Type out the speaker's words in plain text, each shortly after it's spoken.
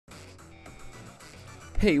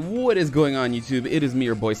Hey, what is going on YouTube? It is me,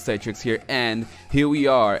 your boy PSYTRIX'S here, and here we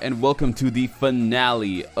are, and welcome to the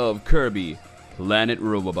finale of Kirby Planet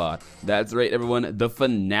Robobot. That's right everyone, the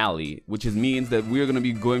finale, which means that we're going to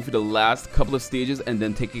be going through the last couple of stages and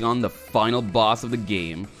then taking on the final boss of the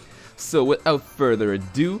game. So without further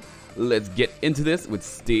ado, let's get into this with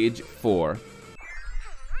stage 4.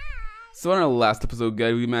 So on our last episode,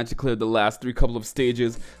 guys, we managed to clear the last couple of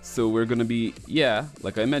stages, so we're gonna be, yeah,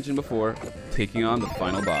 like I mentioned before, taking on the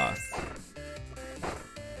final boss.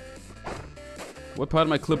 What part of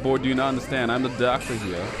my clipboard do you not understand? I'm the doctor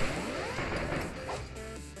here.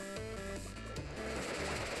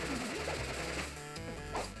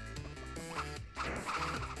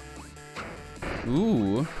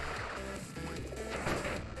 Ooh.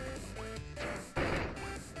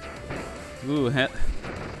 Ooh,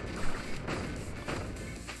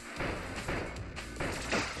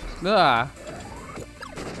 Ah.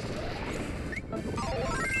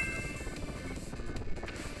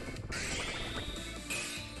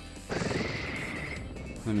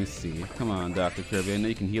 Let me see. Come on, Dr. Kirby. I know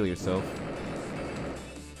you can heal yourself.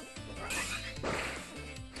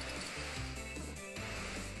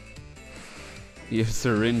 Your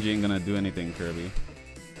syringe ain't gonna do anything, Kirby.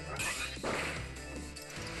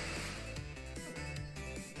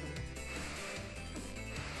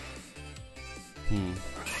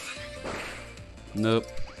 Nope.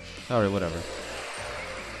 Alright, whatever.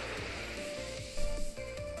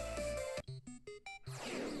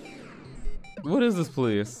 What is this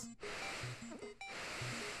place?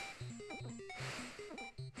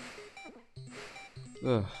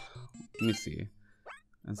 Ugh. Let me see.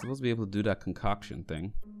 I'm supposed to be able to do that concoction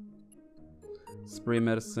thing. Spray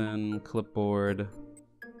medicine, clipboard,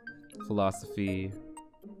 philosophy.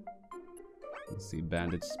 Let's see,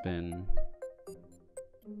 bandage spin.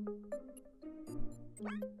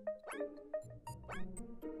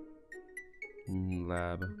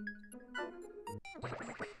 Lab.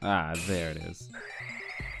 Ah, there it is.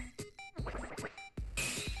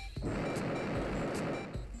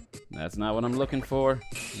 That's not what I'm looking for.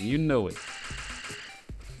 You know it.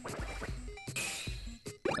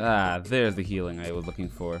 Ah, there's the healing I was looking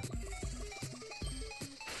for.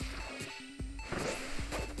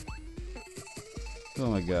 Oh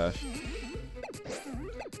my gosh.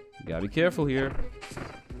 Gotta be careful here.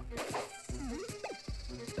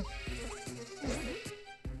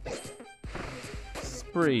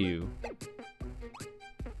 Spray you.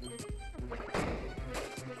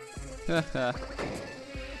 Haha.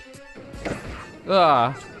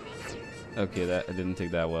 Ah. Okay, that I didn't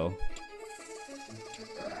take that well.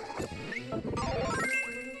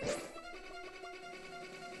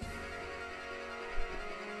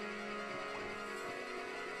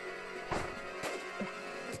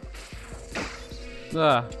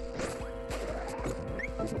 Ah.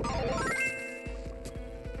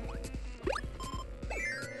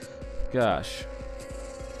 Gosh.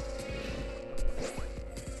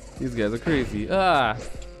 These guys are crazy. Ah!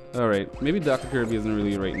 Alright, maybe Dr. Kirby isn't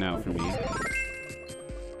really right now for me.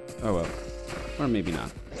 Oh well. Or maybe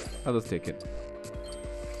not. I'll just take it.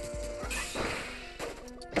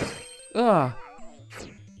 Ah!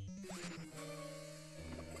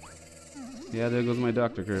 Yeah, there goes my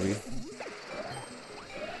Dr. Kirby.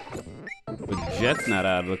 But Jet's not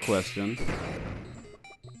out of the question.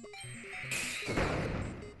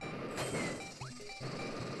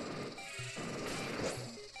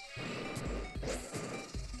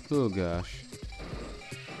 Oh gosh.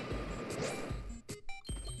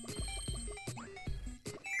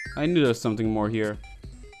 I knew there was something more here.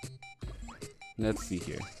 Let's see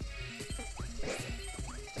here.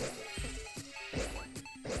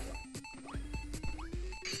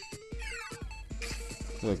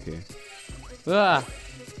 Okay. Ah!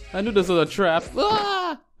 I knew this was a trap.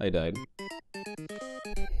 Ah! I died.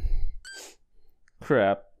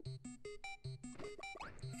 Crap.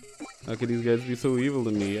 How could these guys be so evil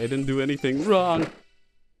to me? I didn't do anything wrong.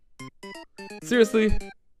 Seriously?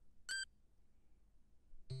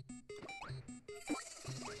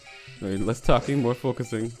 Alright, less talking, more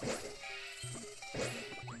focusing.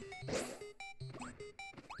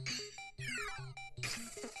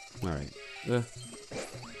 Alright.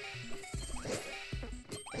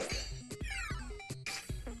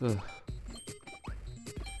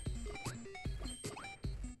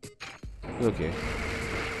 Okay.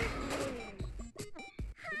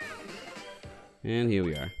 And here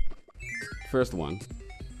we are. First one.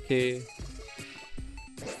 Okay.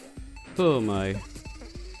 Oh my.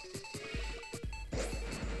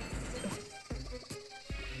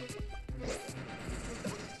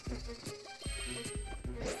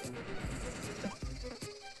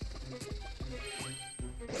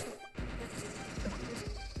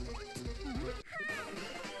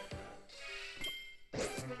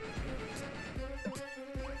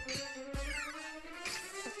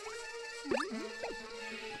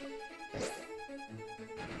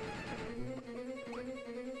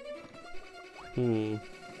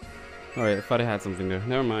 Alright, I thought I had something there.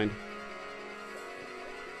 Never mind.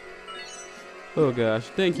 Oh gosh,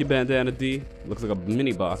 thank you, Bandana D. Looks like a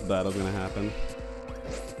mini boss battle's gonna happen.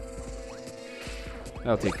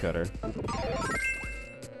 I'll take Cutter.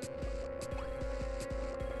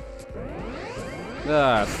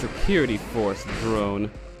 Ah, security force drone.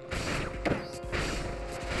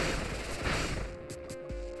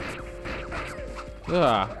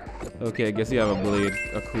 Ah, okay, I guess you have a blade,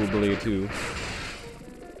 a cool blade too.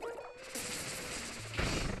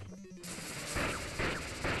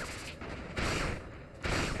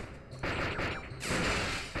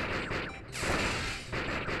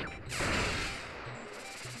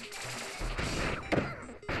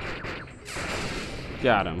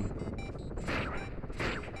 Got him.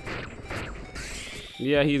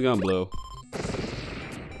 Yeah, he's gonna blow.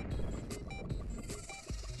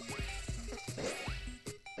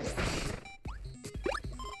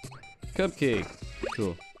 Cupcake.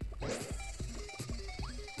 Cool.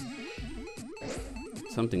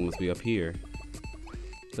 Something must be up here.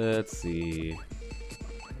 Let's see.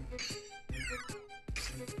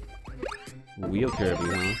 Wheel Kirby,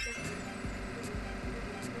 huh?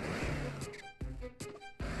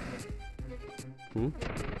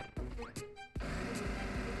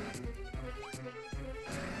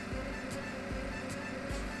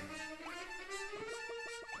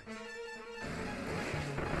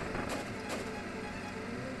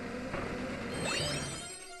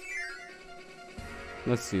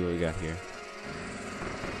 Let's see what we got here.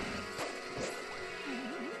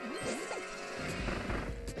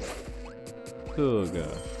 Oh gosh.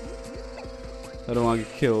 I don't want to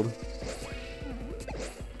get killed.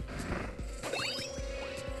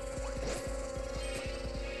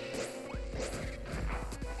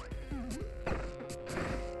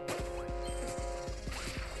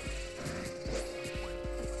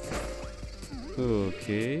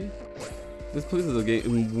 Okay. This place is a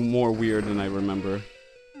game more weird than I remember.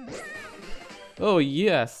 Oh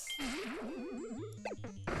yes.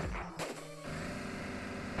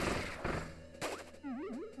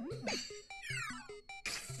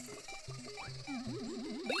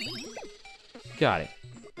 Got it.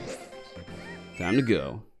 Time to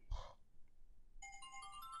go.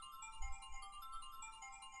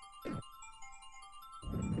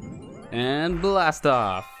 And blast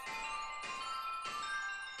off.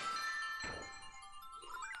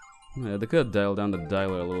 Yeah, they could have dialed down the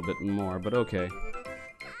dialer a little bit more, but okay.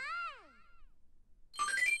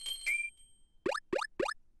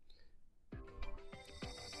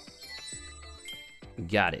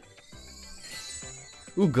 Got it.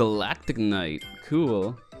 Ooh, Galactic Knight.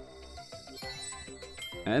 Cool.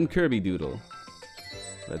 And Kirby Doodle.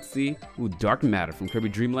 Let's see. Ooh, Dark Matter from Kirby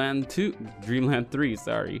Dreamland 2. Dreamland 3,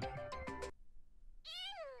 sorry.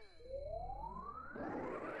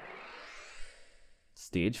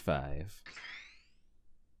 Stage 5.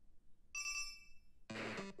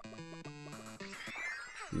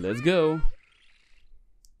 Let's go.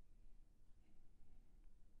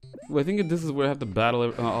 Ooh, I think this is where I have to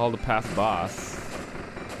battle all the past boss.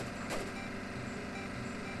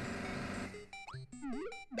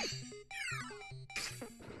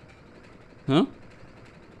 Huh?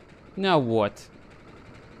 Now what?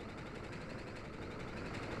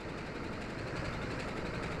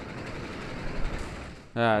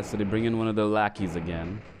 Ah, so they bring in one of the lackeys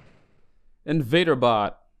again.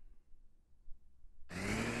 Invaderbot.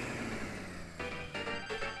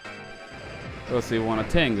 Oh, so you want a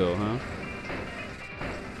tango, huh?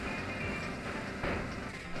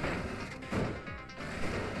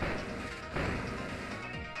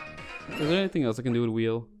 Is there anything else I can do with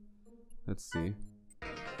wheel? Let's see.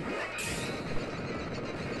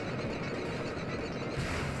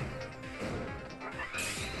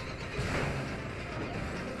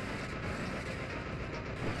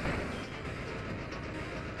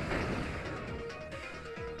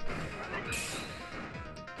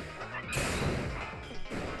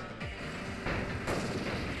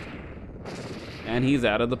 And he's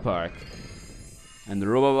out of the park. And the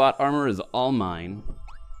Robobot armor is all mine.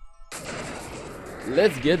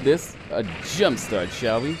 Let's get this a jump start,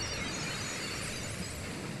 shall we?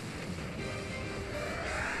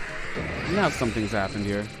 Now something's happened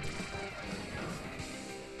here.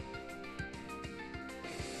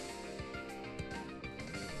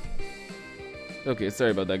 Okay,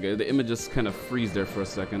 sorry about that, guys. The image just kind of freeze there for a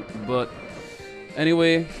second. But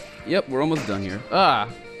anyway, yep, we're almost done here. Ah!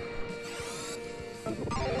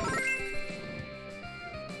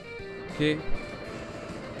 Okay.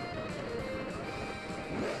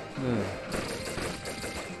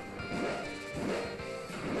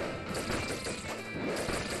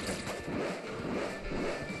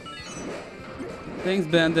 Thanks,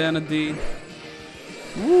 Bandana D.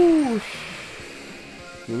 Whoosh.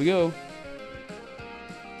 Here we go.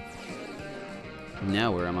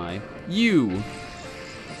 Now where am I? You!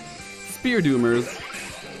 Spear Doomers.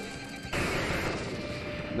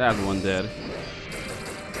 That's one dead.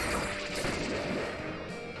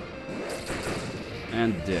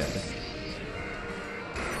 And dead.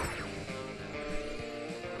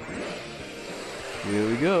 Here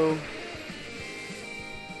we go.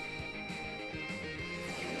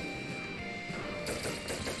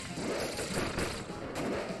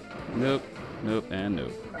 Nope, nope, and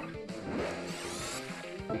nope.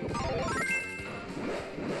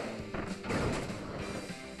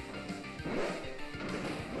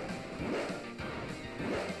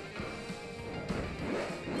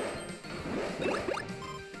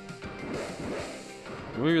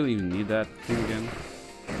 Do we really even need that thing again?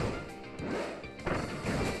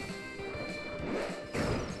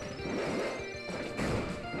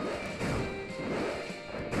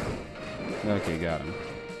 Okay, got him.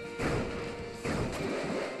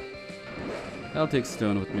 I'll take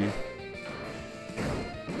stone with me.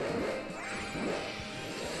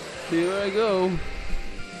 Here I go.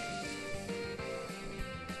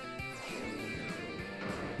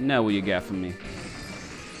 Now what you got for me?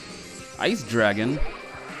 Ice Dragon?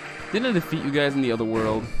 Didn't I defeat you guys in the other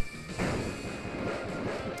world?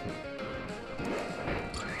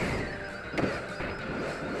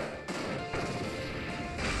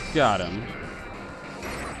 Got him.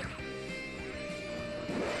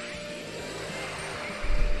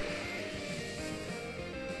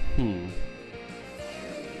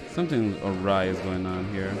 Something awry is going on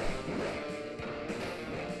here.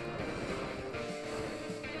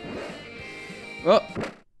 Oh!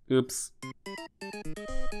 Oops.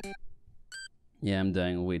 Yeah, I'm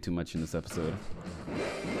dying way too much in this episode.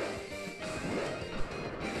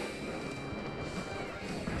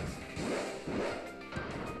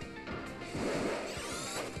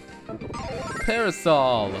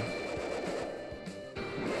 Parasol!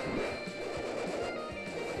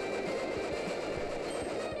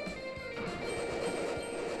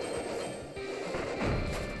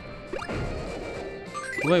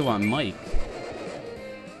 Do I want Mike?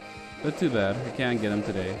 But too bad, I can't get him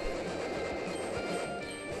today.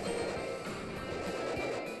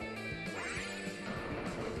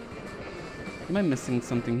 Am I missing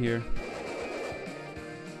something here?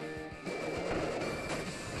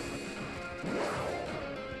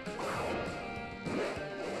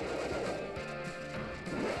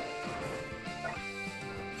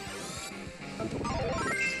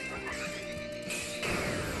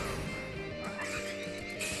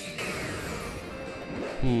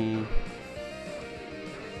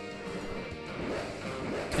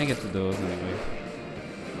 Can't get to those anyway.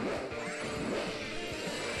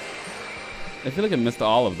 I feel like I missed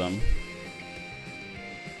all of them.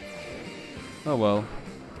 Oh well.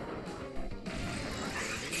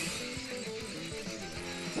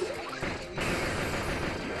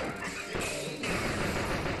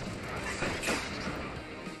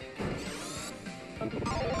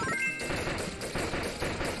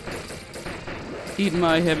 Eat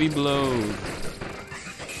my heavy blows.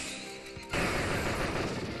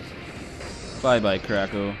 Bye bye,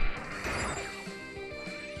 Krakow.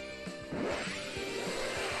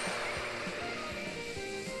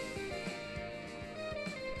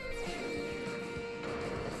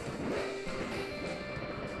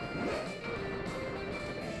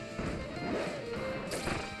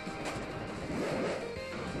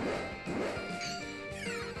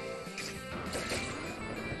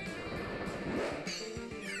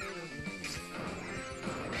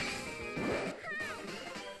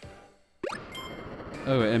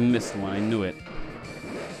 Oh, I missed one. I knew it.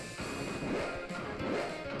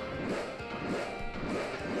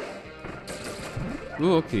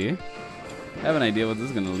 Ooh, okay. I have an idea what this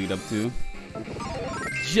is gonna lead up to.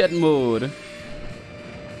 Jet mode!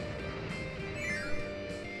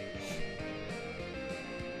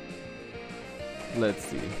 Let's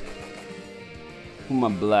see. Who am I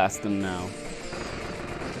blasting now?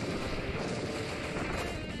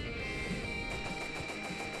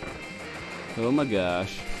 Oh my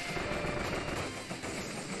gosh.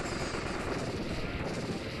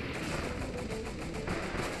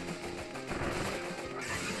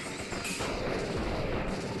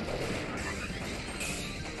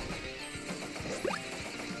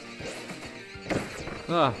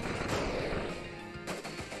 Ah.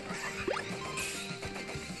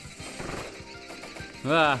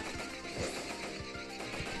 Ah.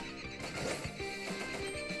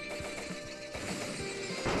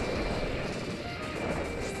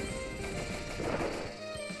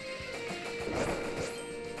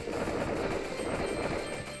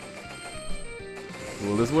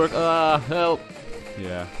 Help!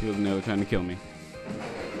 Yeah, he was never trying to kill me.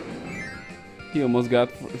 He almost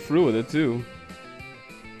got through with it too.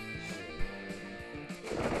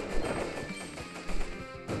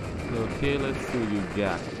 Okay, let's see what you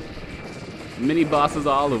got. Mini bosses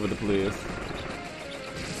all over the place.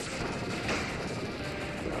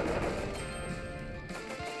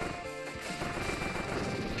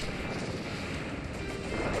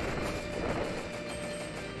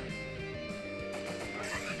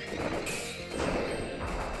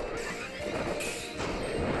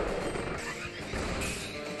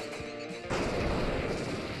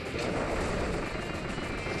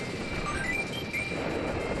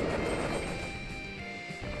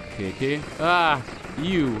 Okay. Ah,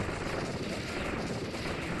 you.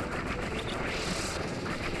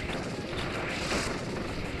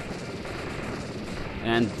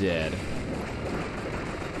 And dead.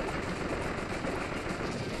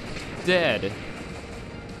 Dead.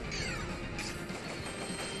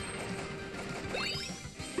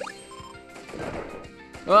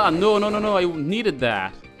 Ah, no, I needed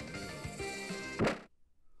that.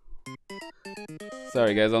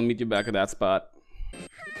 Sorry guys, I'll meet you back at that spot.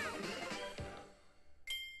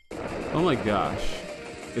 Oh my gosh.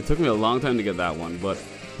 It took me a long time to get that one, but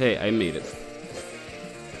hey, I made it.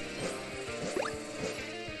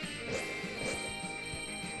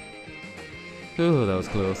 Oh, that was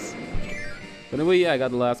close. But anyway, yeah, I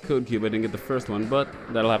got the last code cube. I didn't get the first one, but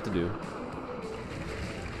that'll have to do.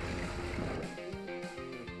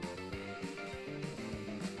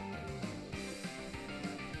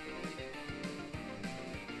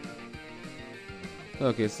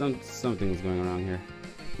 Okay, something's going wrong here.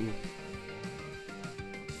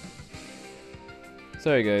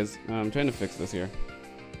 Sorry guys, I'm trying to fix this here.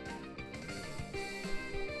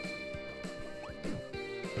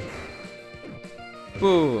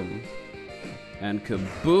 Boom! And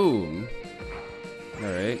kaboom!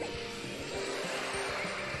 Alright.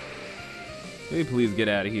 Can we please get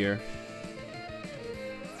out of here?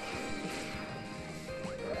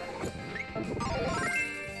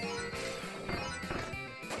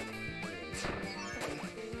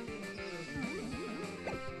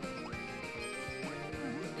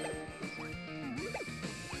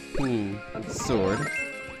 Sword.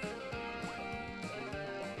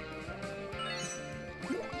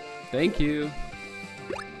 Thank you.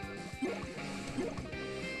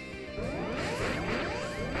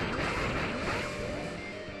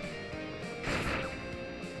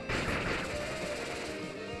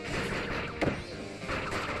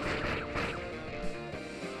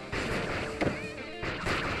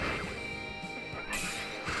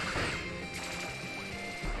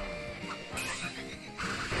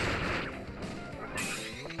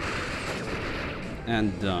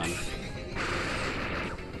 And done.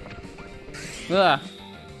 Ah!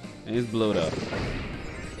 And he's blowed up.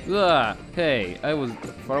 Ah! Hey, I was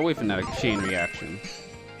far away from that chain reaction.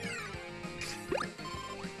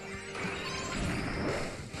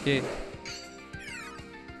 Okay.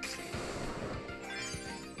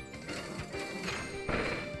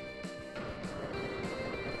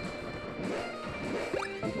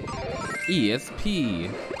 ESP.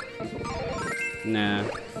 Nah.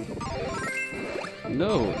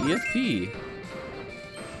 No, ESP.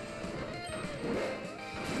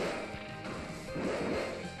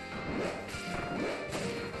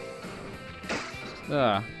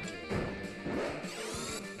 Ah.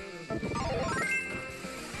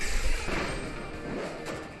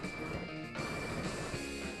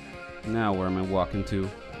 Now where am I walking to?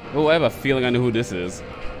 Oh, I have a feeling I know who this is.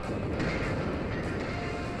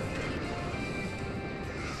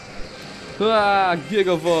 Ah,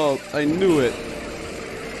 Gigavolt! I knew it.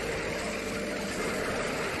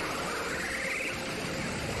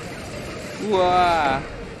 Wah!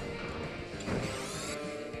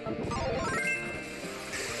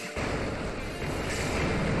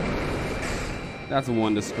 That's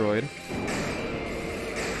one destroyed.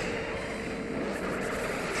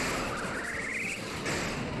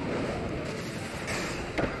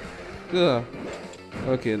 Ugh.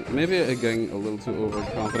 Okay, maybe I'm getting a little too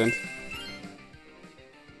overconfident.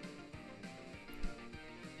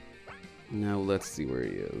 Now let's see where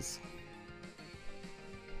he is.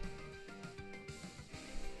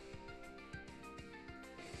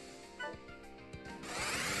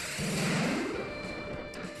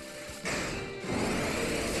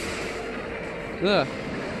 Ugh.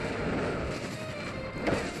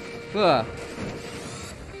 Ugh.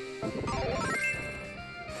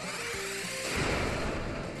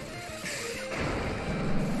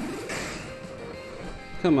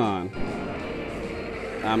 Come on.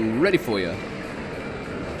 I'm ready for you.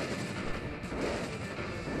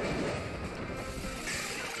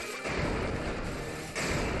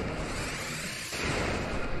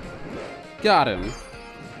 Got him.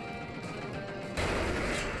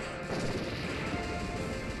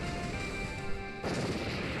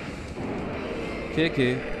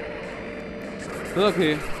 Okay.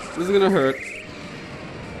 Okay, this is gonna hurt.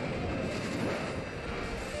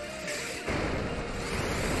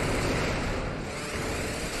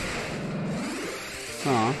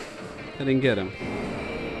 Aw, I didn't get him.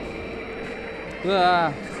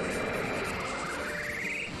 Ah!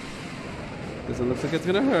 This one looks like it's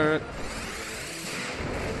gonna hurt.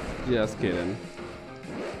 Just kidding.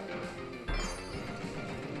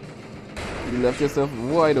 You left yourself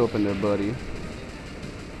wide open there, buddy.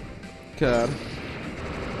 God.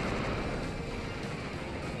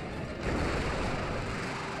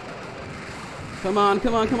 Come on.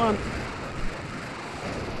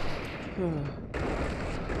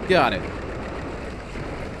 Got it.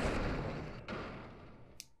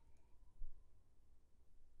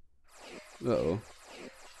 Uh-oh.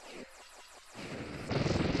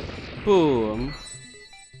 Boom.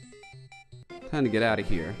 Time to get out of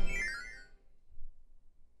here.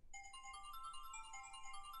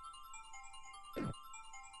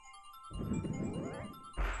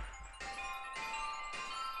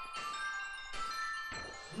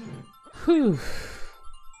 Whew.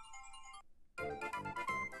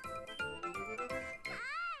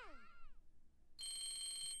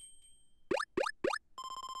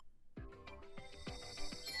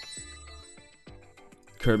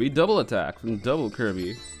 Kirby double attack from Double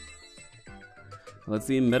Kirby. Let's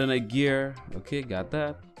see, Meta Knight gear. Okay, got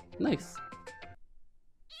that. Nice.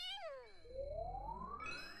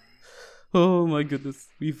 Oh my goodness,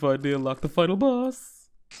 we finally unlocked the final boss.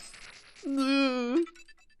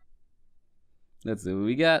 Let's see what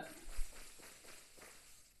we got.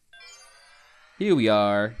 Here we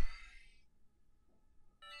are.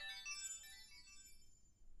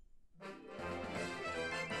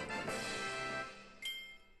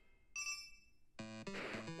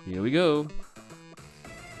 Here we go.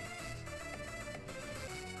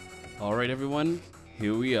 Alright everyone,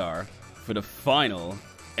 here we are for the final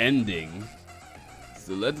ending.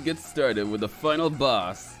 So let's get started with the final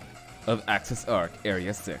boss of Access Arc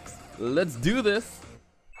Area 6. Let's do this!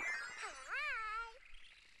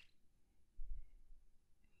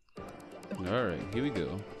 Alright, here we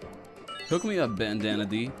go. Hook me up, Bandana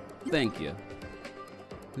D. Thank you.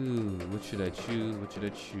 Ooh, what should I choose?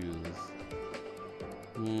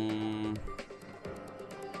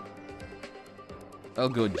 I'll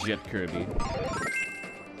go Jet Kirby.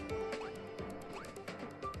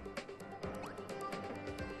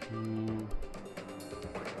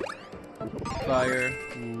 Fire.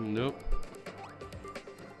 Nope.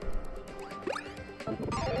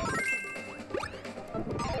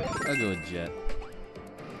 I'll go with Jet.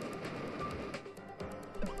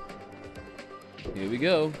 Here we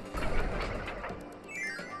go.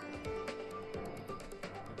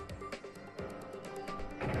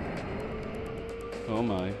 Oh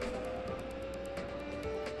my.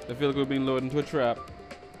 I feel like we're being loaded into a trap.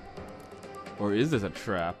 Or is this a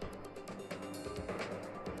trap?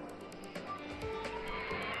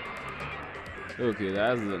 Okay,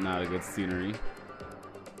 that is not a good scenery.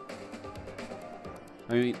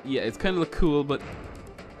 I mean, yeah, it's kind of look cool, but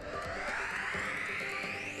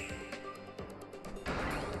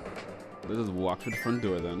let's just walk through the front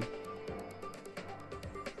door then.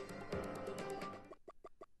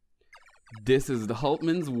 This is the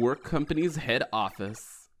Hultman's Work Company's head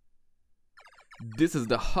office. This is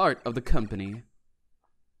the heart of the company.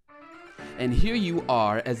 And here you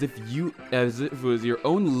are as if it was your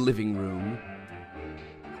own living room.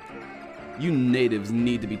 You natives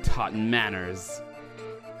need to be taught manners.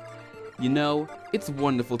 You know, it's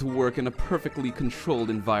wonderful to work in a perfectly controlled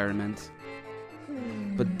environment.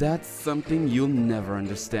 But that's something you'll never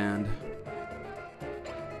understand.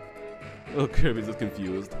 Oh, Kirby's just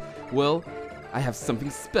confused. Well, I have something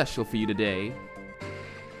special for you today.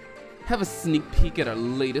 Have a sneak peek at our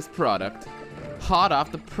latest product. Hot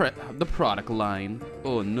off the product line.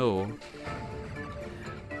 Oh no.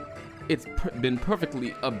 It's been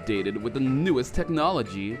perfectly updated with the newest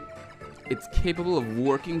technology. It's capable of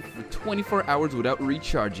working for 24 hours without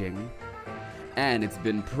recharging. And it's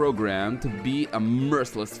been programmed to be a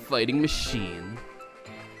merciless fighting machine.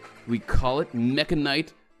 We call it Mecha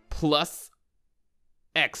Knight Plus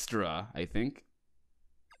Extra, I think.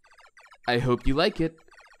 I hope you like it.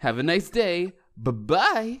 Have a nice day.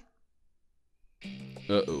 Bye-bye.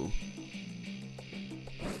 Uh-oh.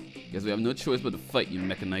 Guess we have no choice but to fight you,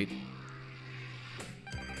 Mecha Knight.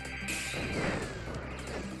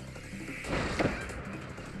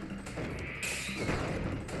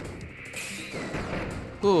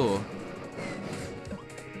 Oh.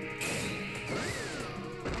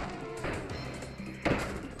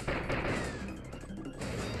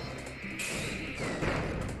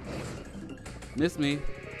 Miss me.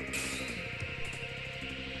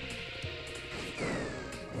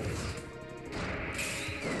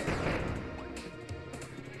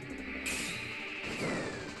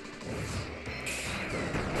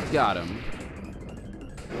 Got him.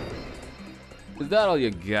 Is that all you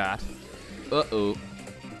got? Uh-oh.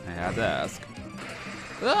 I had to ask.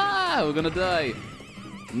 Ah! We're gonna die.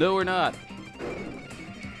 No, we're not.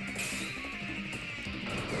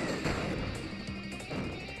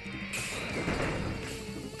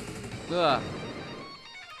 Ah.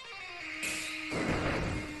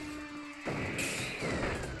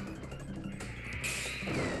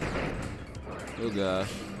 Oh gosh.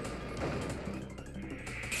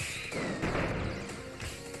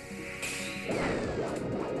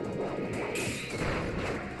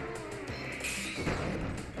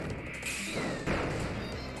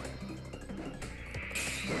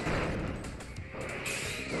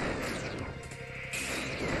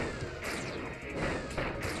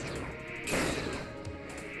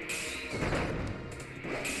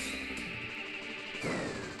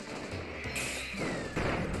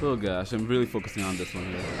 Oh gosh, I'm really focusing on this one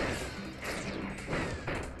here.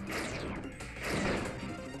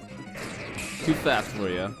 Too fast for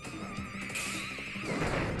you.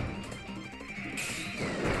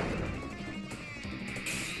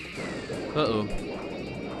 Uh-oh.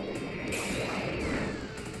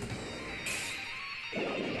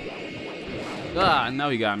 Ah, now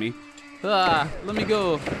he got me. Ah, let me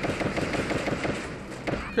go.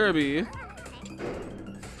 Kirby.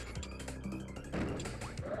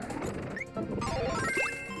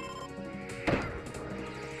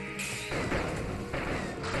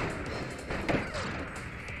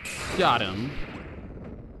 Got him.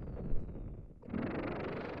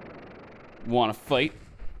 Wanna fight?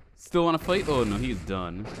 Still wanna fight? Oh no, he's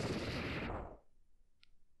done.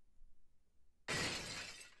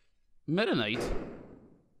 Meta Knight?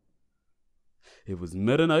 It was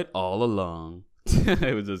Meta Knight all along.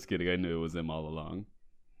 I was just kidding, I knew it was him all along.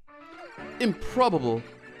 Improbable.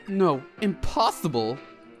 No, impossible.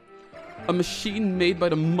 A machine made by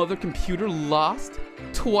the mother computer lost?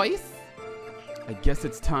 Twice? I guess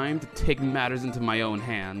it's time to take matters into my own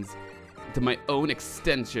hands, into my own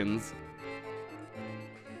extensions.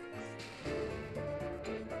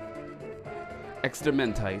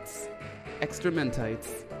 Extrementites.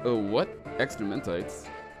 Extrementites. Oh, what? Extrementites?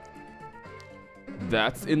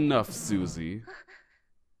 That's enough, Susie.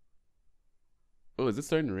 Oh, is it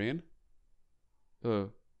starting to rain? Oh,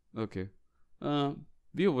 okay.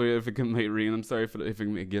 Be aware if it might rain. I'm sorry if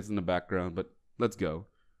it gets in the background, but let's go.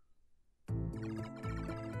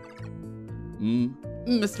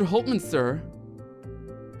 Mr. Holtman, sir.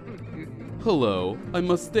 Hello. I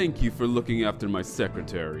must thank you for looking after my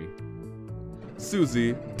secretary.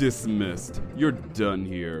 Susie, dismissed. You're done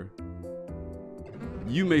here.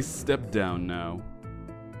 You may step down now.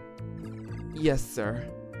 Yes, sir.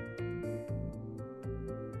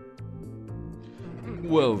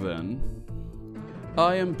 Well then.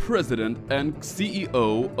 I am president and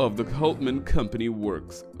CEO of the Holtman Company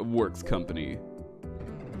Works Company.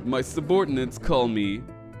 My subordinates call me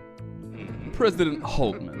President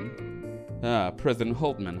Holtman. Ah, President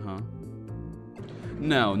Holtman, huh?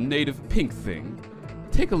 Now, native pink thing,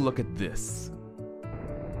 take a look at this.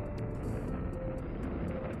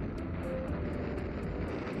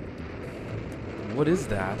 What is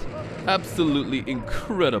that? Absolutely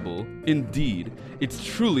incredible. Indeed, it's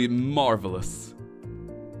truly marvelous.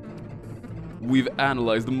 We've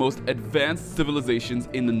analyzed the most advanced civilizations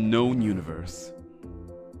in the known universe.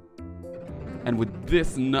 And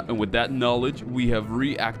with that knowledge, we have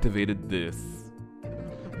reactivated this.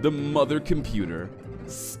 The mother computer,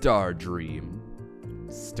 Stardream.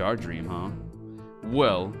 Stardream, huh?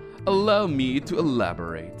 Well, allow me to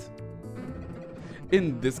elaborate.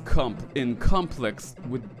 In complex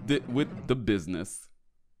with the business.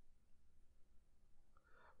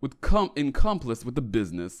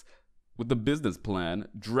 With the business plan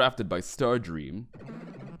drafted by Stardream.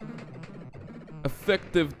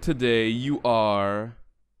 Effective today, you are...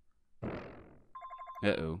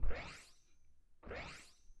 Uh-oh.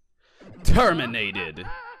 Terminated!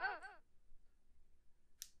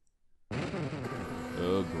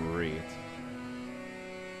 Oh, great.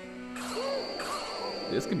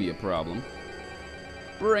 This could be a problem.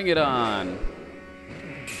 Bring it on!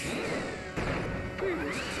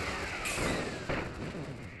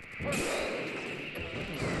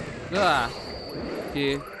 Ah!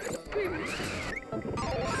 Yeah.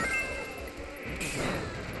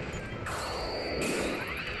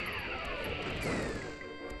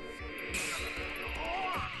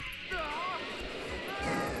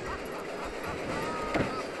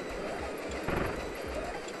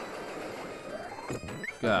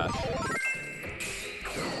 gosh.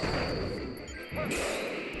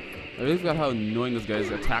 I really forgot how annoying this guy's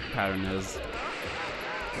attack pattern is.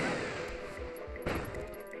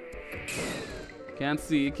 Can't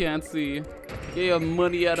see, can't see. Get your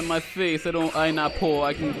money out of my face. I'm not poor.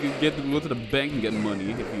 I can go to the bank and get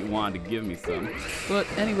money if you wanted to give me some. But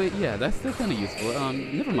anyway, yeah, that's still kind of useful.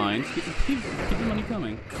 Never mind. Keep the money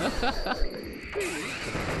coming.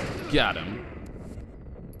 Got him.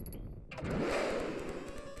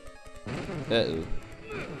 Uh-oh.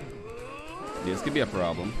 This could be a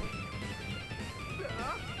problem.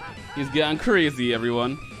 He's gone crazy,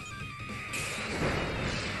 everyone.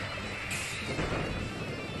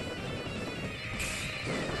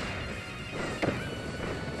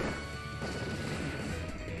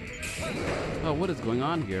 Oh, what is going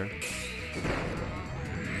on here?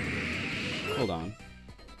 Hold on.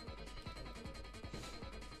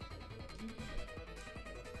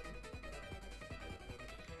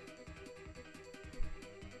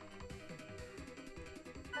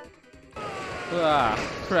 Ah,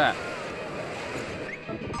 crap.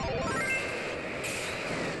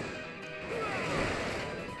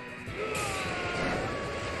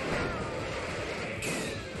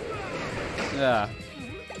 Yeah.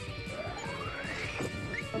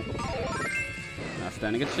 Not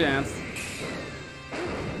standing a chance.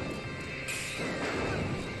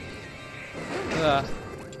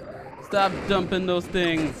 Stop dumping those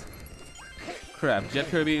things. Crap, Jet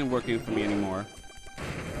Kirby ain't working for me anymore.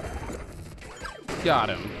 Got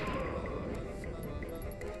him.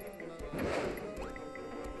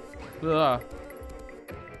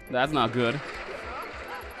 That's not good.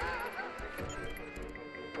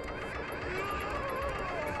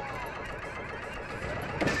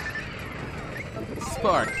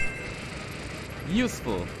 Spark.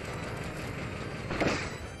 Useful.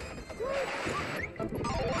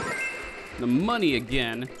 The money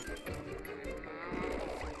again.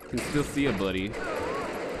 Can still see a buddy.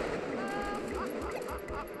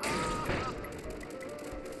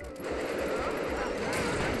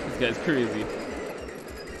 This guy's crazy.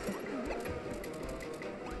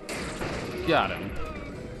 Got him.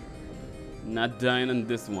 Not dying on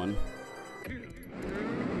this one.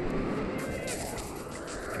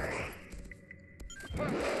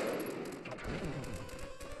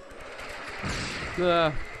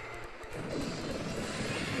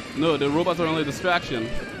 No, the robots are only a distraction.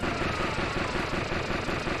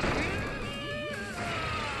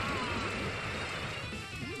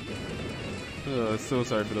 So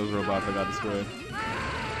sorry for those robots that got destroyed.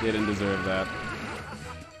 They didn't deserve that.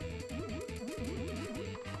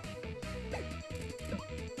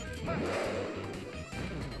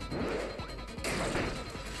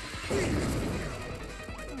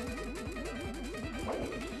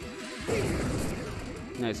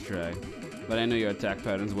 Nice try. But I know your attack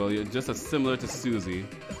patterns well. You're just as similar to Susie.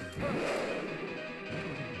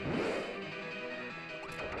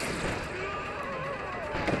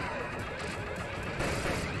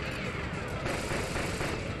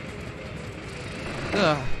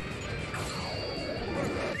 Ugh.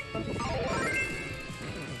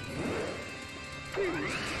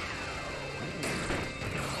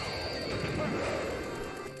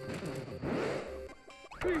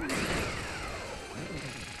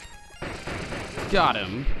 Got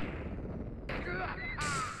him.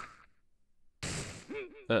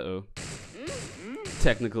 Uh-oh.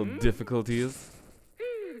 Technical difficulties.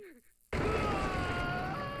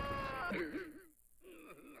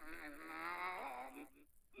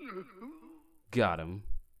 Got him.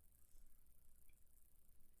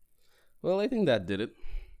 Well, I think that did it.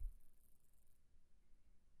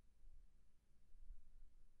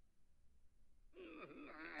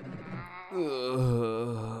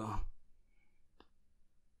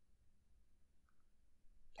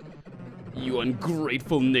 You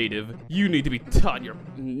ungrateful native! You need to be taught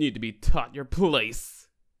your place.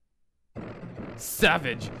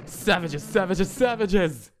 Savage! Savages! Savages!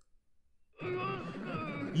 Savages!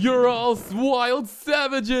 You're all wild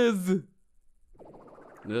savages!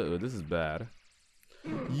 Uh-oh, this is bad.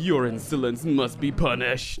 Your insolence must be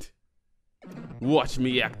punished. Watch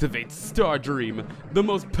me activate Stardream, the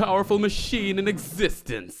most powerful machine in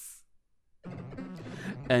existence.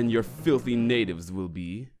 And your filthy natives will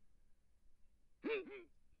be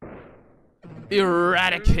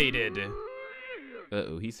eradicated.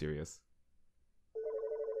 Uh-oh, he's serious.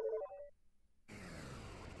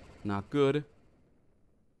 Not good.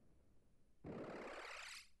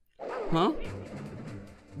 Huh?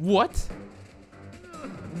 What?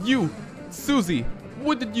 You, Susie,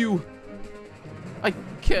 what did you... I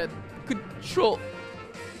can't control...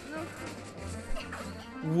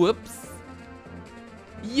 Whoops.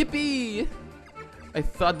 Yippee! I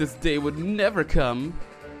thought this day would never come.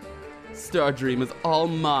 Stardream is all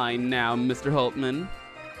mine now, Mr. Hultman.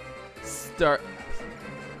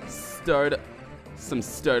 Some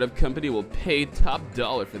startup company will pay top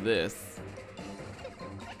dollar for this.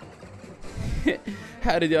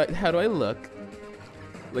 How do I look?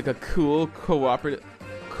 Like a cool corporate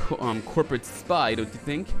spy, don't you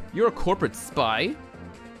think? You're a corporate spy?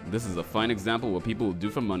 This is a fine example of what people will do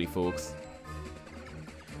for money, folks.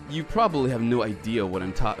 You probably have no idea what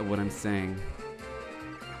I'm saying.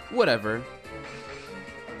 Whatever.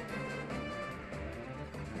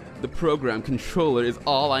 The program controller is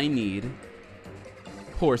all I need.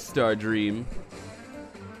 Poor Stardream.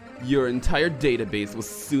 Your entire database will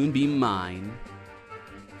soon be mine.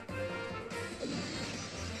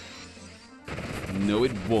 No,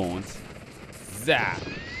 it won't. Zap!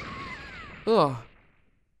 Ugh.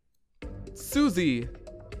 Susie!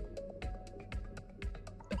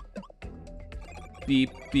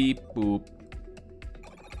 Beep, beep, boop.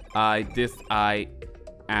 I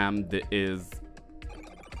am the is.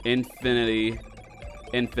 Infinite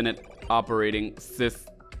operating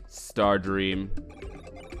Stardream.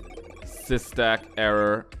 Sysstack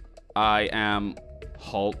error. I am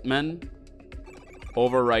Hultman.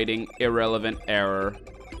 Overwriting irrelevant error.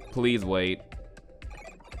 Please wait.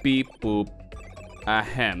 Beep boop.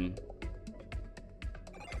 Ahem.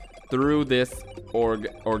 Through this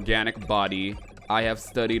organic body, I have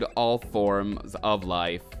studied all forms of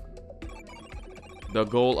life. The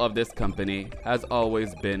goal of this company has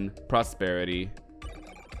always been prosperity.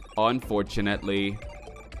 Unfortunately,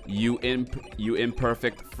 you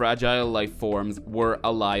imperfect, fragile life forms were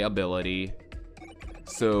a liability.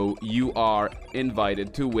 So you are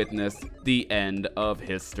invited to witness the end of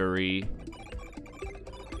history.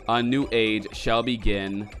 A new age shall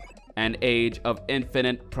begin, an age of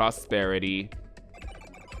infinite prosperity.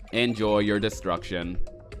 Enjoy your destruction.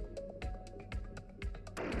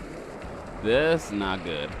 This is not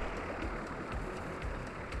good.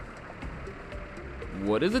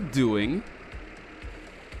 What is it doing?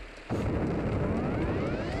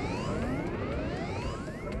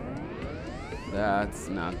 That's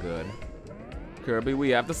not good. Kirby, we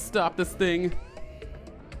have to stop this thing.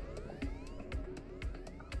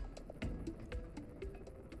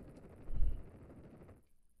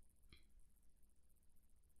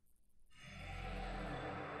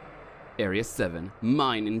 Area 7,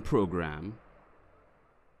 mine in program.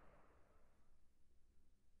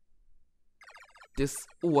 This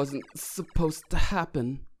wasn't supposed to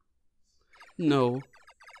happen. No,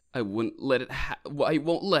 I wouldn't let it I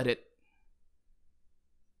won't let it.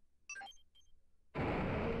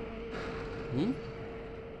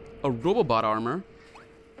 A Robobot armor?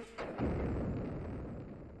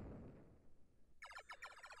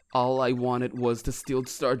 All I wanted was to steal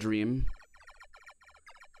Stardream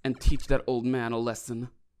and teach that old man a lesson.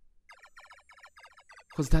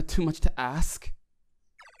 Was that too much to ask?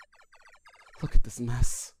 Look at this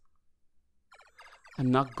mess.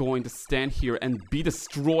 I'm not going to stand here and be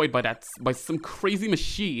destroyed by some crazy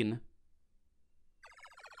machine.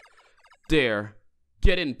 There.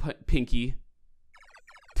 Get in, Pinky.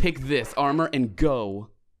 Take this armor and go.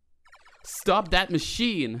 Stop that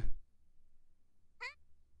machine.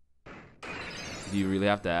 Do you really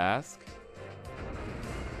have to ask?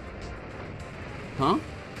 Huh?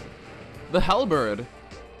 The Hellbird.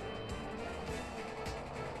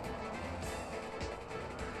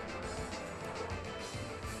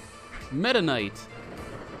 Meta Knight.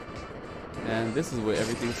 And this is where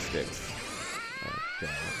everything sticks. Oh, God.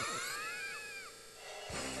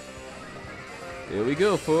 Here we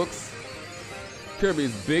go, folks.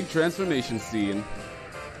 Kirby's big transformation scene.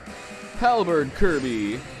 Hellbird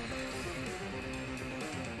Kirby.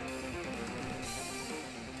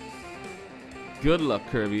 Good luck,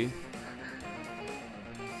 Kirby.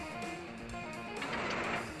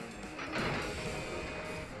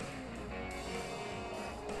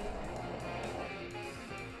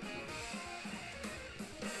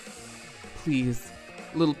 Please,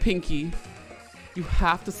 little Pinky, you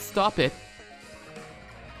have to stop it.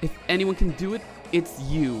 If anyone can do it, it's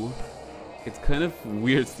you. It's kind of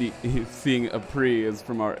weird seeing a praise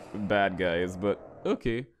from our bad guys, but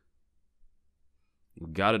okay.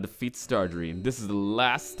 We gotta defeat Stardream. This is the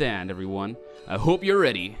last stand, everyone. I hope you're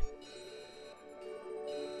ready.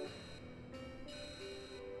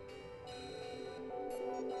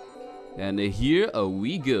 And here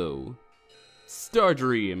we go.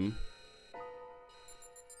 Stardream.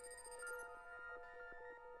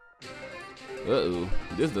 Uh-oh,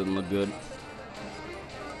 this doesn't look good.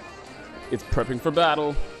 It's prepping for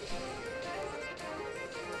battle.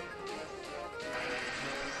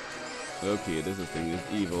 Okay, this thing is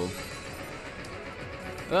evil.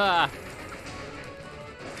 Ah!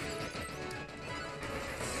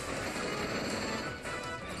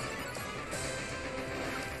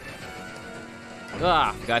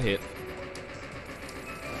 Ah! Got hit.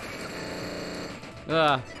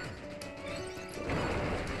 Ah!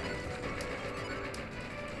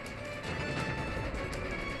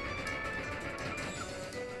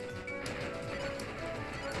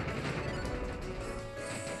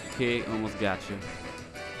 Okay, almost got you.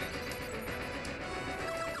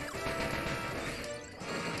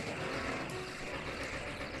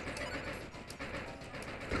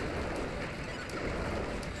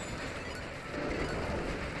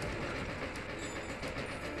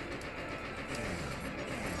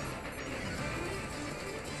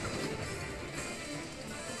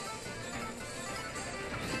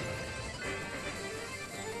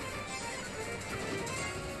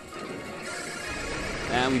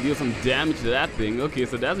 And we deal some damage to that thing. Okay,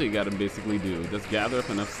 so that's what you gotta basically do. Just gather up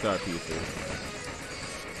enough star pieces.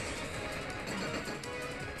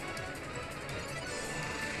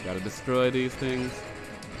 Gotta destroy these things.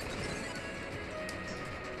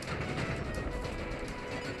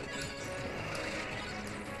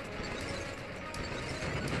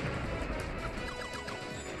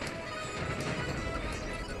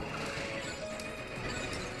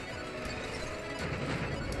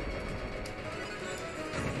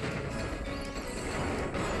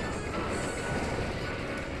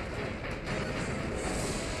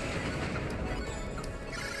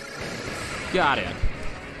 Got it.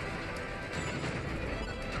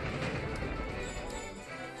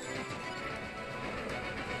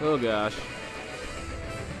 Oh gosh.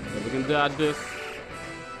 If we can dodge this.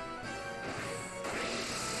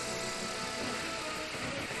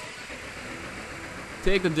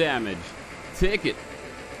 Take the damage. Take it.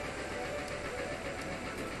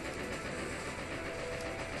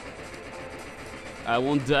 I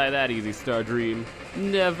won't die that easy, Star Dream.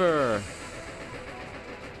 Never.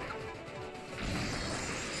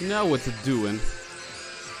 Now what's it doing?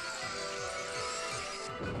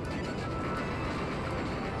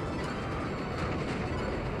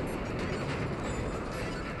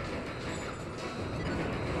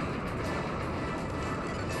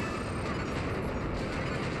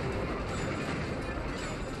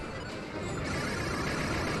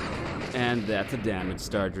 And that's a damage,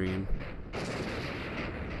 Star Dream.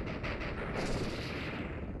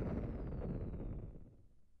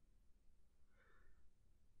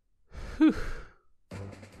 Whew.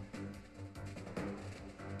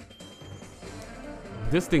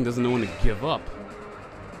 This thing doesn't know when to give up.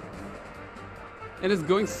 And it's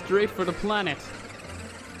going straight for the planet.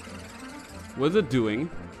 What's it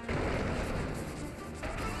doing?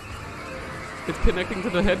 It's connecting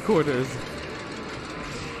to the headquarters.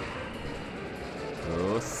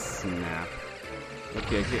 Oh snap.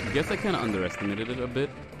 Okay, I guess I kind of underestimated it a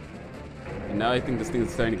bit. And now I think this thing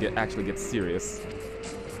is starting to actually get serious.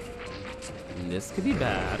 And this could be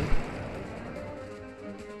bad.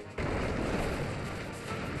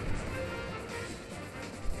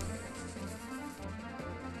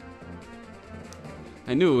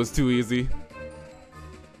 I knew it was too easy.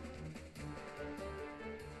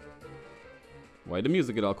 Why'd the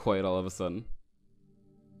music get all quiet all of a sudden?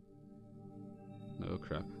 Oh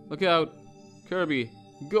crap. Look out! Kirby,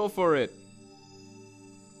 go for it!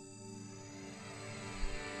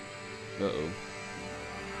 Uh-oh.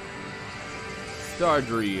 Star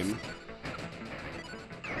Dream.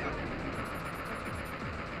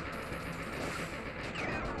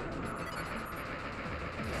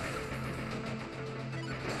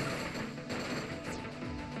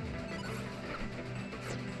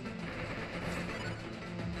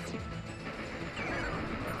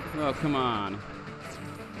 Oh, come on.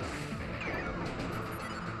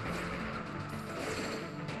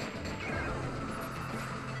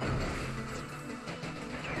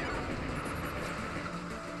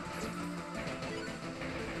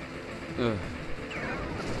 Ugh.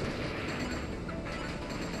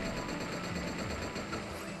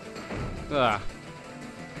 Ah.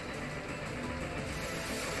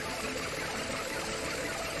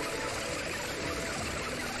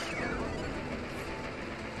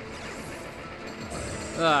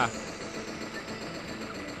 Ah.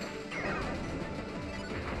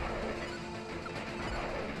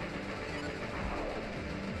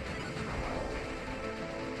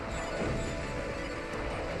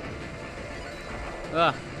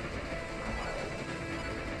 Ah.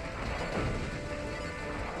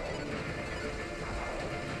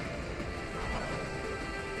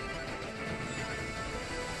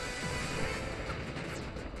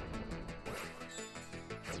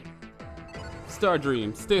 Star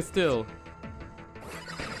Dream, stay still.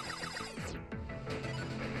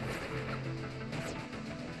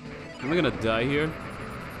 Am I gonna die here?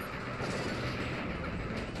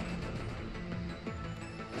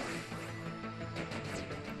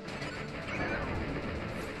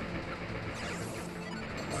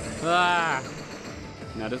 Ah!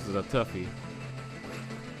 Now this is a toughie.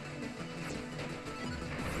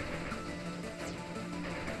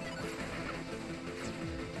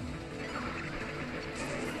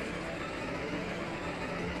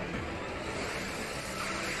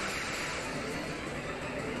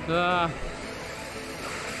 Ah!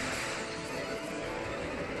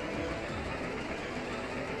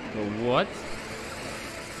 What?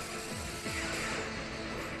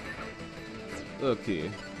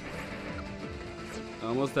 Okay.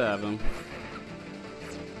 Almost have him.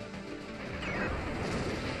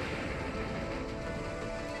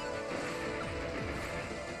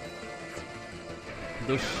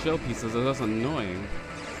 Those shell pieces are just annoying.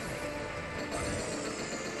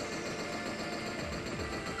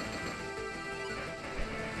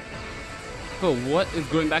 Oh, what is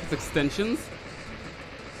going back to extensions?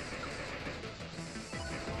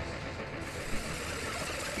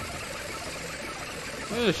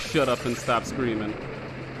 Just shut up and stop screaming.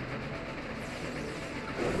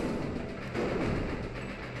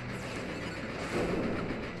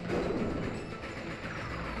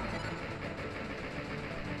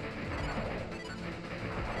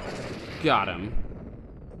 Got him.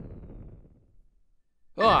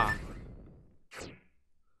 Ah!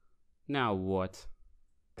 Now what?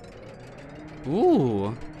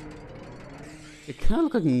 Ooh! It kind of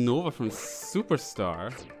looks like Nova from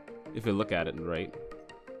Superstar, if you look at it right.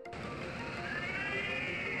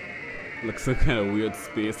 Looks some kind of weird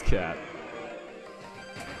space cat.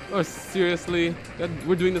 Oh, seriously?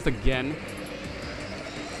 We're doing this again?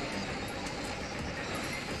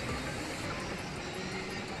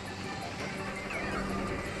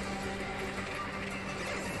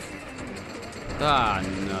 Ah,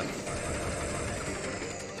 nuts.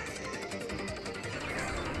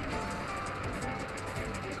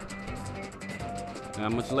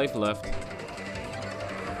 Not much life left.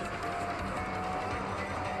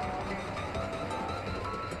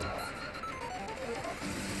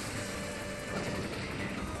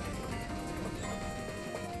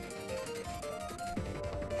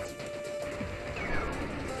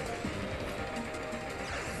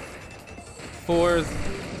 Fours.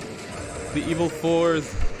 The evil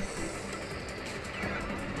fours.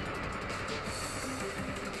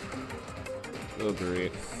 Oh,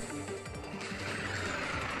 great.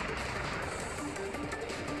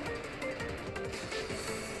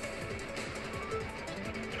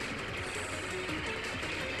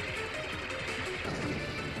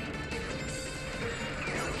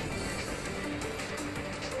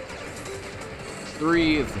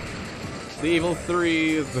 Threes. The evil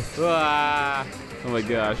threes. Ah. Oh my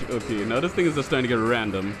gosh. Okay, now this thing is just starting to get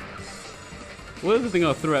random. What is the thing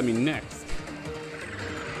I'll throw at me next?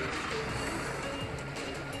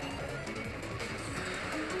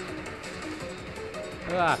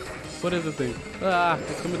 Ah. What is this thing? Ah.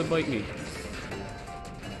 It's coming to bite me.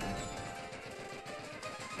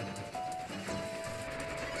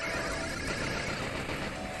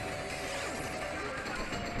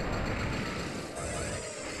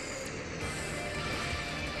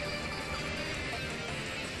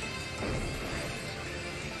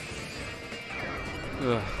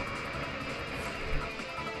 Ugh.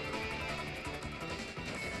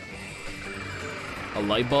 A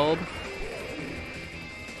light bulb?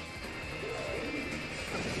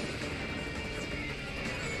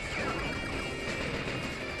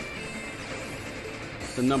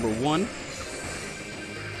 The number one.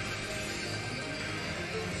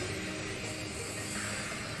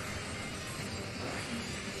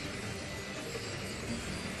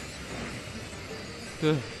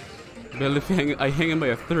 Ugh. Barely I hanging by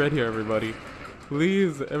a thread here, everybody.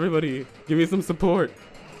 Please, everybody, give me some support.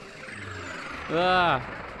 Ah,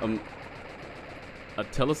 a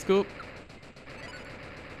telescope.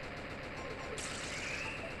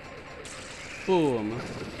 Boom.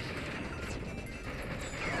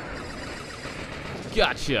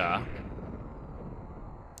 Gotcha.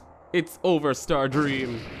 It's over, Star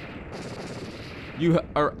Dream. You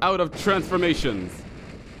are out of transformations.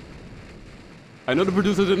 I know the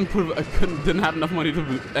producer didn't have enough money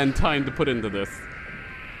and time to put into this.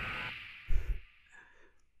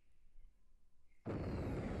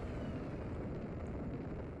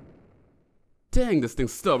 Dang, this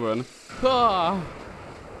thing's stubborn. Ah!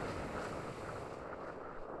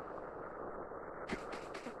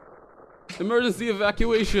 Emergency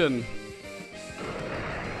evacuation.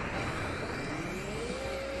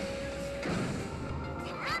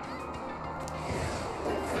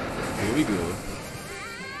 Here we go.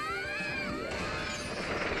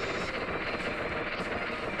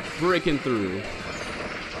 Breaking through.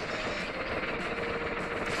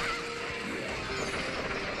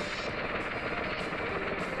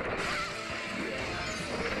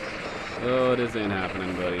 Oh, this ain't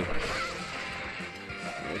happening, buddy.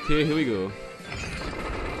 Okay, here we go.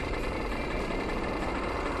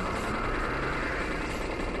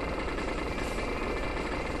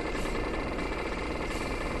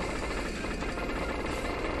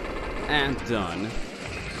 And done.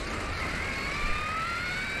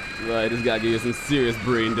 Right, this guy gave you some serious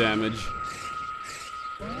brain damage.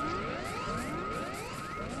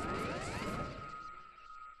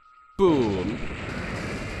 Boom.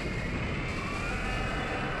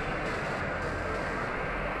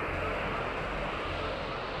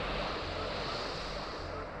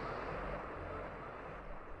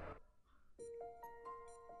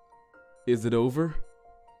 Is it over?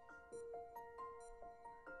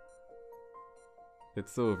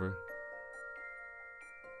 It's over.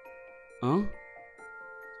 Huh?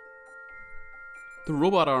 The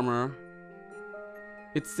robot armor.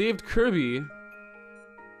 It saved Kirby.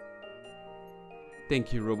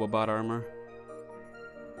 Thank you, Robobot armor.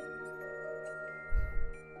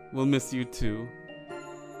 We'll miss you too.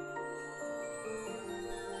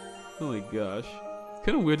 Oh my gosh. It's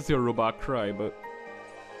kind of weird to see a robot cry, but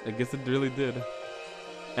I guess it really did.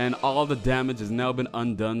 And all the damage has now been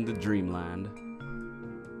undone to Dreamland.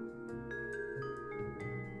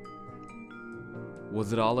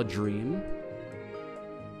 Was it all a dream?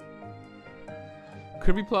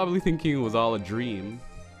 Kirby probably thinking it was all a dream.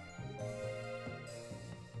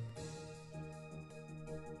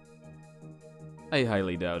 I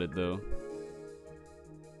highly doubt it though.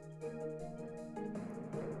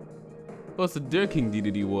 Oh, so Dare King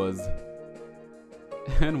DDD was.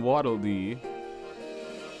 And Waddle Dee.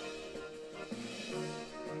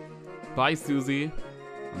 Bye, Susie.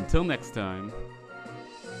 Until next time.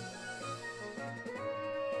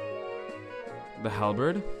 The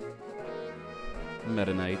Halberd?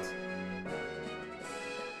 Meta Knight.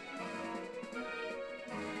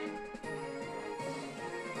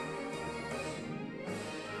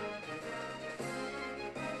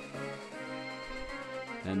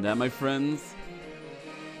 And that, my friends,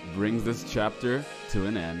 brings this chapter to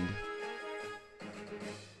an end.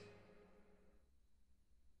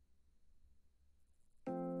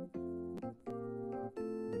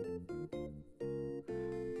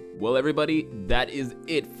 Well, everybody, that is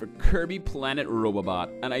it for Kirby Planet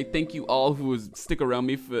Robobot, and I thank you all who stick around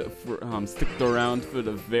me sticked around for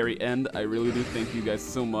the very end. I really do thank you guys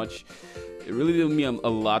so much. It really did mean a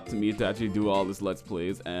lot to me to actually do all this Let's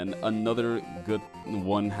Plays, and another good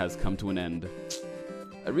one has come to an end.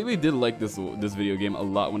 I really did like this video game a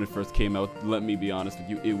lot when it first came out. Let me be honest with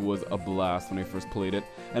you, it was a blast when I first played it,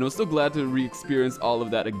 and I was so glad to re-experience all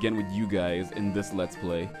of that again with you guys in this Let's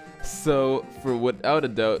Play. So, for without a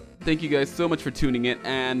doubt, thank you guys so much for tuning in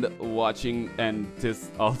and watching, and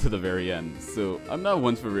this all to the very end. So, I'm not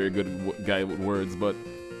once for a very good guy with words, but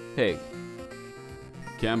hey,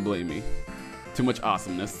 can't blame me. Too much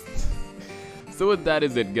awesomeness. So with that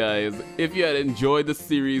is it, guys. If you had enjoyed the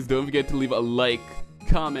series, don't forget to leave a like,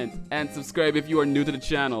 comment, and subscribe if you are new to the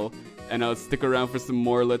channel. And I'll stick around for some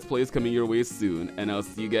more Let's Plays coming your way soon. And I'll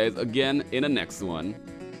see you guys again in the next one.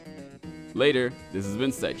 Later, this has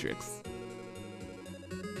been PSYTRIX'S.